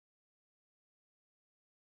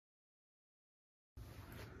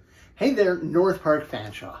Hey there, North Park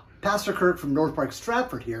Fanshawe. Pastor Kirk from North Park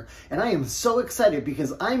Stratford here, and I am so excited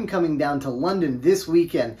because I'm coming down to London this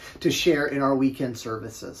weekend to share in our weekend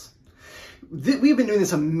services. We've been doing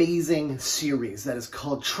this amazing series that is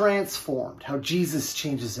called Transformed, how Jesus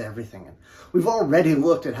changes everything. And we've already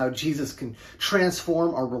looked at how Jesus can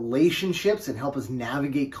transform our relationships and help us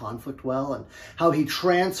navigate conflict well, and how he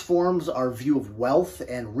transforms our view of wealth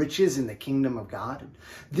and riches in the kingdom of God. And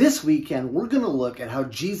this weekend, we're going to look at how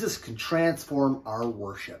Jesus can transform our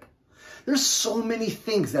worship. There's so many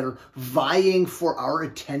things that are vying for our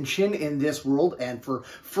attention in this world and for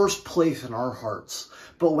first place in our hearts.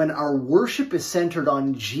 But when our worship is centered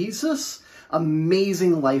on Jesus,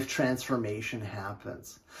 amazing life transformation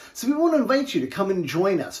happens. So we want to invite you to come and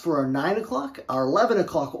join us for our 9 o'clock, our 11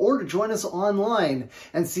 o'clock, or to join us online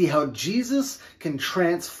and see how Jesus can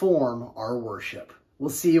transform our worship. We'll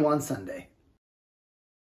see you on Sunday.